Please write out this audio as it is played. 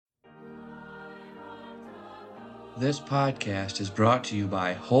This podcast is brought to you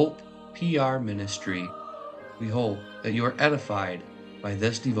by Hope PR Ministry. We hope that you are edified by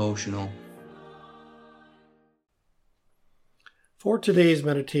this devotional. For today's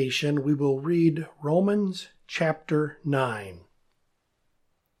meditation, we will read Romans chapter 9.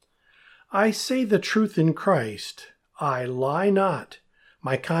 I say the truth in Christ, I lie not,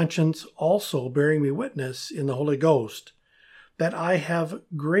 my conscience also bearing me witness in the Holy Ghost, that I have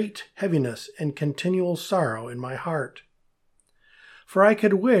great heaviness and continual sorrow in my heart. For I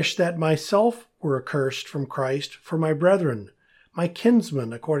could wish that myself were accursed from Christ for my brethren, my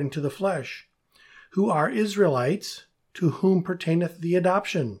kinsmen according to the flesh, who are Israelites, to whom pertaineth the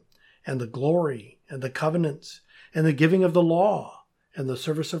adoption, and the glory, and the covenants, and the giving of the law, and the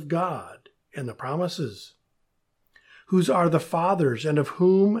service of God, and the promises, whose are the fathers, and of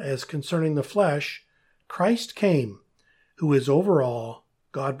whom, as concerning the flesh, Christ came, who is over all,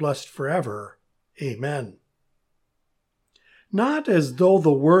 God blessed forever. Amen. Not as though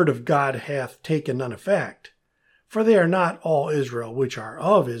the word of God hath taken none effect, for they are not all Israel which are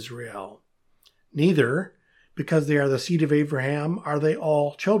of Israel. Neither, because they are the seed of Abraham, are they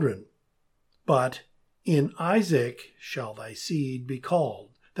all children. But in Isaac shall thy seed be called.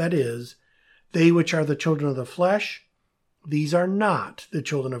 That is, they which are the children of the flesh, these are not the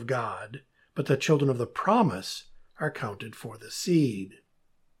children of God, but the children of the promise are counted for the seed.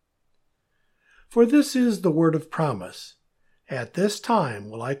 For this is the word of promise. At this time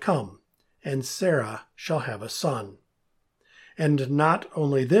will I come, and Sarah shall have a son. And not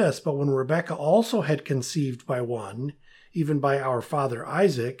only this, but when Rebekah also had conceived by one, even by our father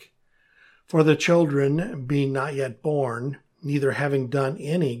Isaac, for the children being not yet born, neither having done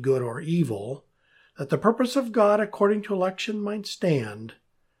any good or evil, that the purpose of God according to election might stand,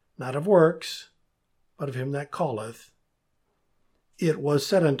 not of works, but of him that calleth, it was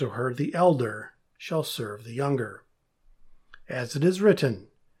said unto her, the elder shall serve the younger. As it is written,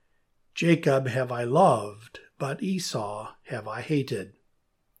 Jacob have I loved, but Esau have I hated.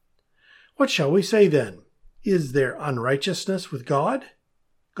 What shall we say then? Is there unrighteousness with God?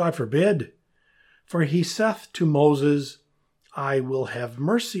 God forbid. For he saith to Moses, I will have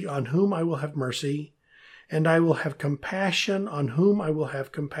mercy on whom I will have mercy, and I will have compassion on whom I will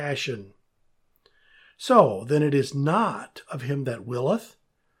have compassion. So then it is not of him that willeth,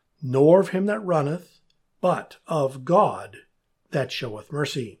 nor of him that runneth, but of God that showeth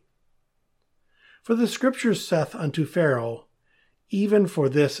mercy. For the Scripture saith unto Pharaoh, even for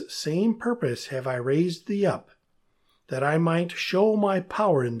this same purpose have I raised thee up, that I might show my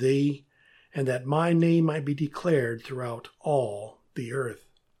power in thee, and that my name might be declared throughout all the earth.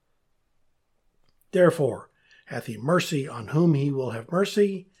 Therefore hath he mercy on whom he will have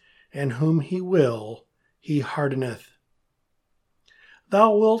mercy, and whom he will he hardeneth.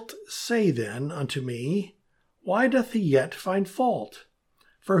 Thou wilt say then unto me, why doth he yet find fault?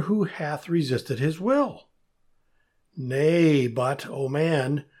 For who hath resisted his will? Nay, but, O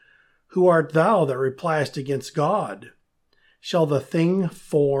man, who art thou that repliest against God? Shall the thing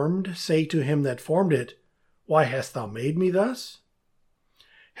formed say to him that formed it, why hast thou made me thus?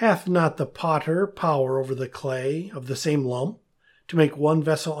 Hath not the potter power over the clay of the same lump, to make one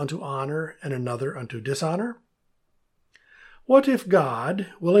vessel unto honor and another unto dishonor? What if God,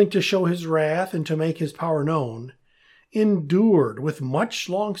 willing to show his wrath and to make his power known, endured with much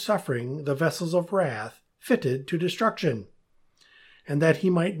long suffering the vessels of wrath fitted to destruction, and that he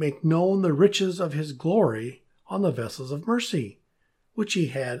might make known the riches of his glory on the vessels of mercy, which he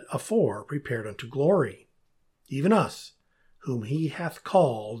had afore prepared unto glory, even us, whom he hath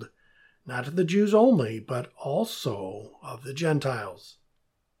called, not of the Jews only, but also of the Gentiles.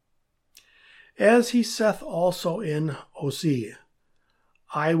 As he saith also in Hosea,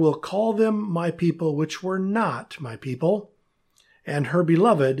 I will call them my people which were not my people, and her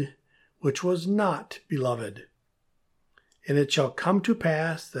beloved which was not beloved. And it shall come to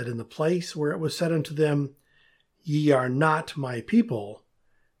pass that in the place where it was said unto them, Ye are not my people,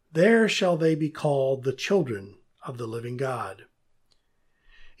 there shall they be called the children of the living God.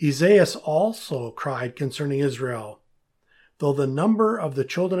 Esaias also cried concerning Israel, though the number of the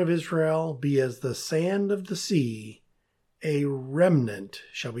children of Israel be as the sand of the sea, a remnant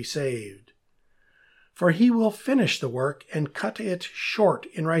shall be saved. For he will finish the work and cut it short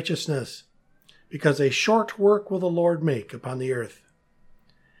in righteousness, because a short work will the Lord make upon the earth.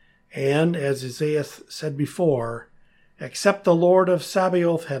 And as Esaias said before, except the Lord of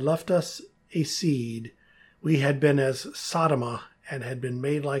Sabaoth had left us a seed, we had been as Sodom and had been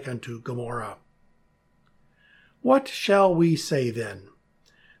made like unto Gomorrah. What shall we say then?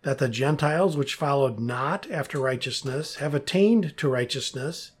 That the Gentiles which followed not after righteousness have attained to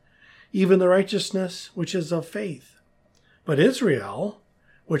righteousness, even the righteousness which is of faith. But Israel,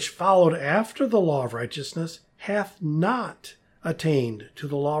 which followed after the law of righteousness, hath not attained to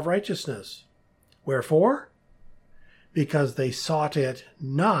the law of righteousness. Wherefore? Because they sought it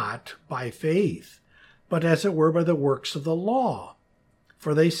not by faith, but as it were by the works of the law.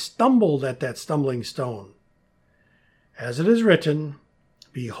 For they stumbled at that stumbling stone. As it is written,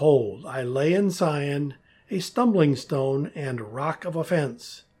 Behold, I lay in Zion a stumbling stone and rock of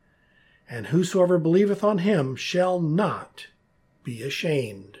offense, and whosoever believeth on him shall not be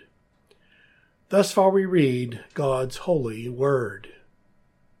ashamed. Thus far we read God's holy word.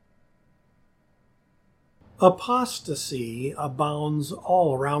 Apostasy abounds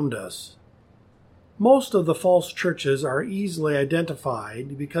all around us. Most of the false churches are easily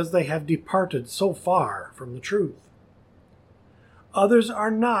identified because they have departed so far from the truth. Others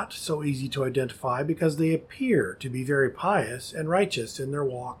are not so easy to identify because they appear to be very pious and righteous in their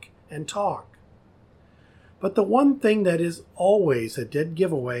walk and talk. But the one thing that is always a dead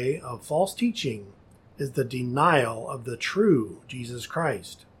giveaway of false teaching is the denial of the true Jesus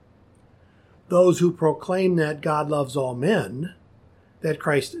Christ. Those who proclaim that God loves all men, that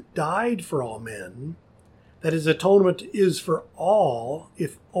Christ died for all men, that his atonement is for all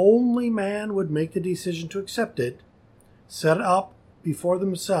if only man would make the decision to accept it, set up before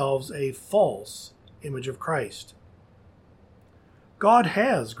themselves a false image of Christ. God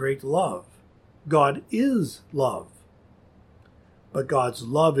has great love. God is love. But God's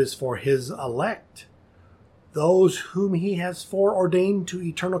love is for his elect, those whom he has foreordained to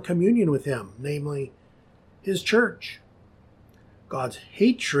eternal communion with him, namely his church. God's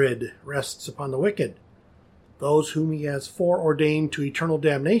hatred rests upon the wicked. Those whom he has foreordained to eternal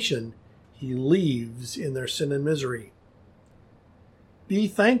damnation, he leaves in their sin and misery. Be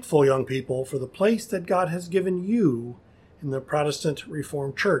thankful, young people, for the place that God has given you in the Protestant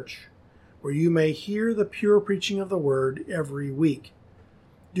Reformed Church, where you may hear the pure preaching of the word every week.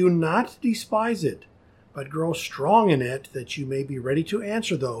 Do not despise it, but grow strong in it, that you may be ready to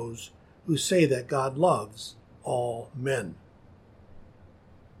answer those who say that God loves all men.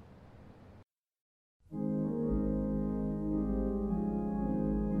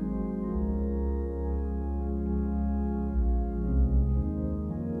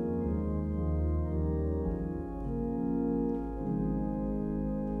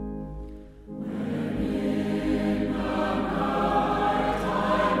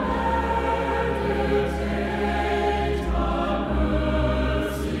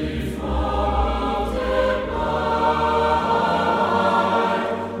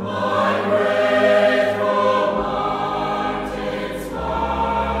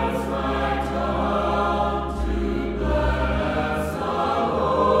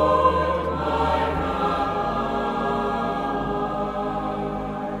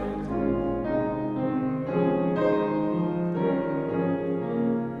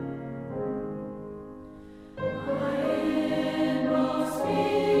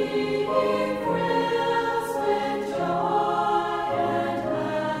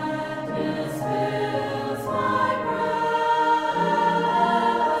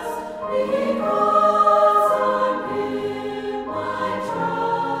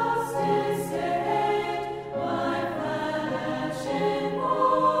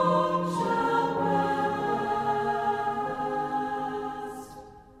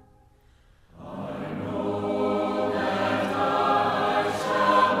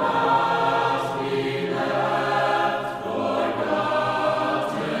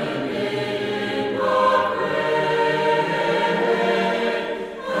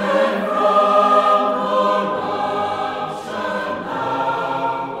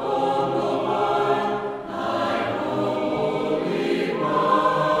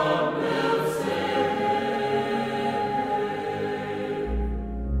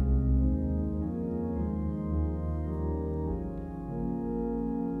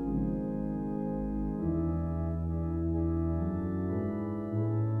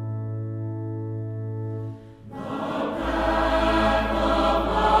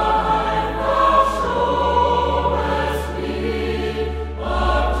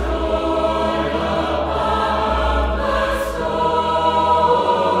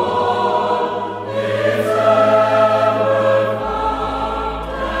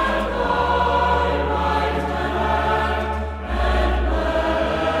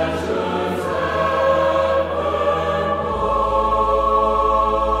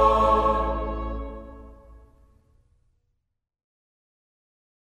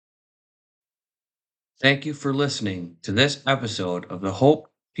 Thank you for listening to this episode of the Hope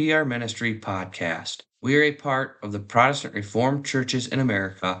PR Ministry podcast. We are a part of the Protestant Reformed Churches in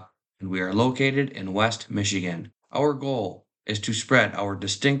America and we are located in West Michigan. Our goal is to spread our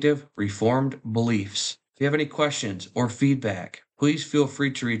distinctive Reformed beliefs. If you have any questions or feedback, please feel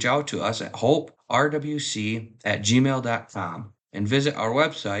free to reach out to us at hoperwc@gmail.com and visit our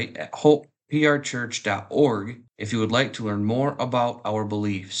website at hopeprchurch.org if you would like to learn more about our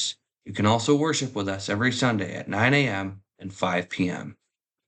beliefs. You can also worship with us every Sunday at 9 a.m. and 5 p.m.